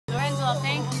Oh,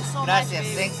 thank you so Gracias.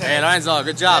 much. Thanks. Hey, Lorenzo,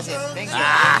 good job. Gracias. Thank you.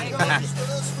 Ah.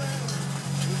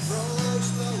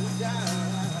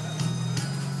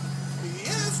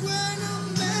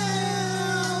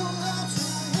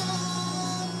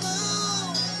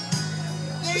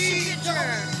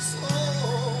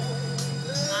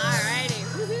 Alrighty.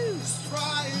 Woohoo.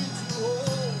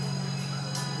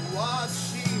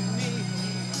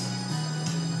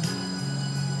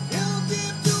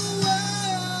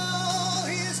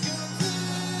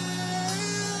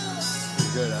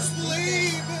 Good, huh?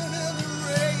 Sleeping in the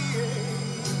rain,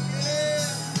 yeah.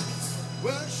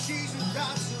 Well, she's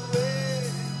got to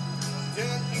wait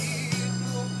till it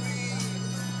will be.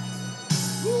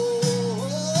 Oh,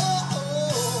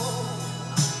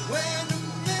 when a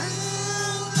man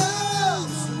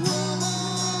loves a woman,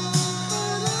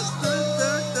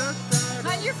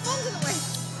 Not your phone's in the way.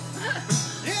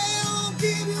 he'll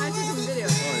give you I took some video.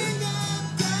 everything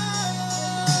I've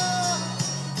got.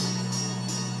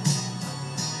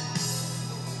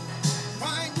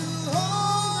 Trying to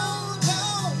hold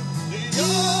on to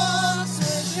your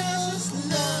precious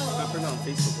love. I put it on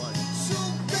Facebook Live. So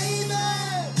baby,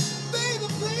 baby,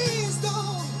 please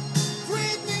don't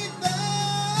treat me bad.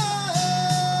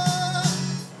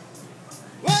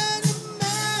 When a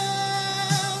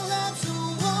man loves a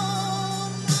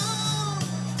woman,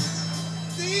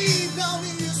 deep down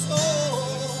in his soul,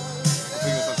 I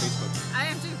think it's on Facebook. I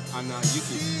am too. On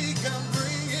YouTube. he can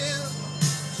bring him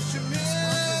such a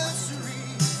misery.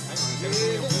 I don't know,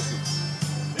 it's on YouTube.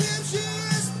 If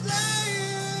she's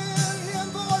playing him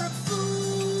for a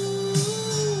fool,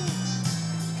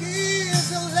 he is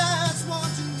the last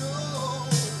one to know.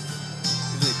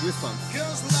 It's like goosebumps.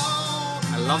 'Cause love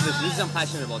I love this. This is I'm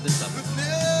passionate about this stuff. would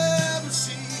never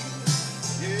see.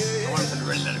 I Yeah. want to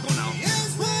really let it go now.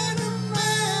 Yes, when a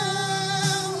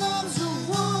man loves a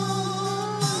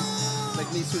woman,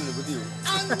 Like me shooting it with you.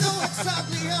 I know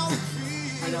exactly how it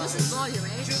Hey, feels. this is volume,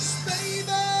 eh? Just baby,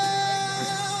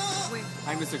 Wait.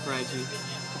 Hi, Mr. Crunchy.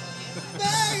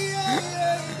 baby,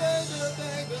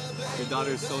 Your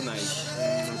daughter is so nice.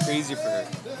 I'm crazy for her.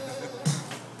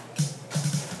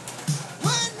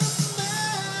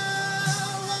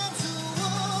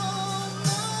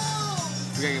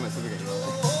 We gotta get my certificate.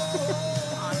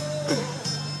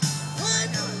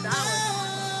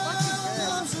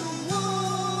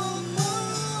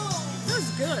 That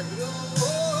was good.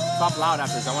 Pop loud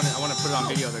after this. I want to put it on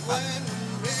video. The clap.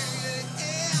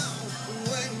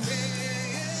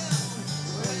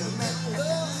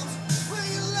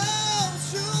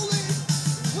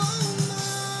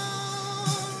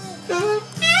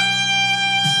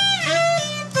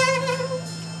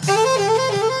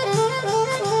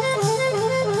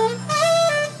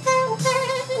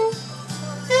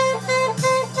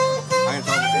 I'm gonna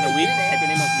tell in a week. Type your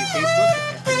name on your Facebook,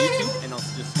 on YouTube, and I'll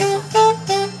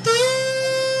just.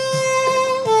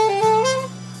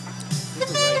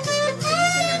 Is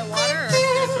it in the water or?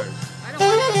 I don't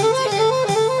want it. You take it.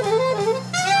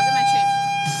 I'll do my chain.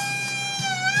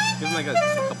 Give him like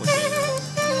a couple days.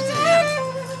 Give it to him.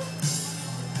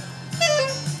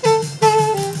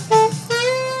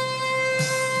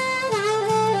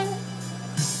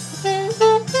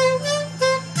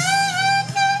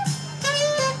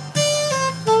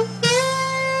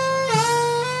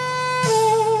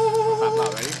 Clap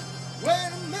loud, ready?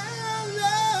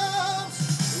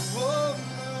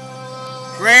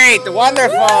 Great,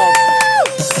 wonderful.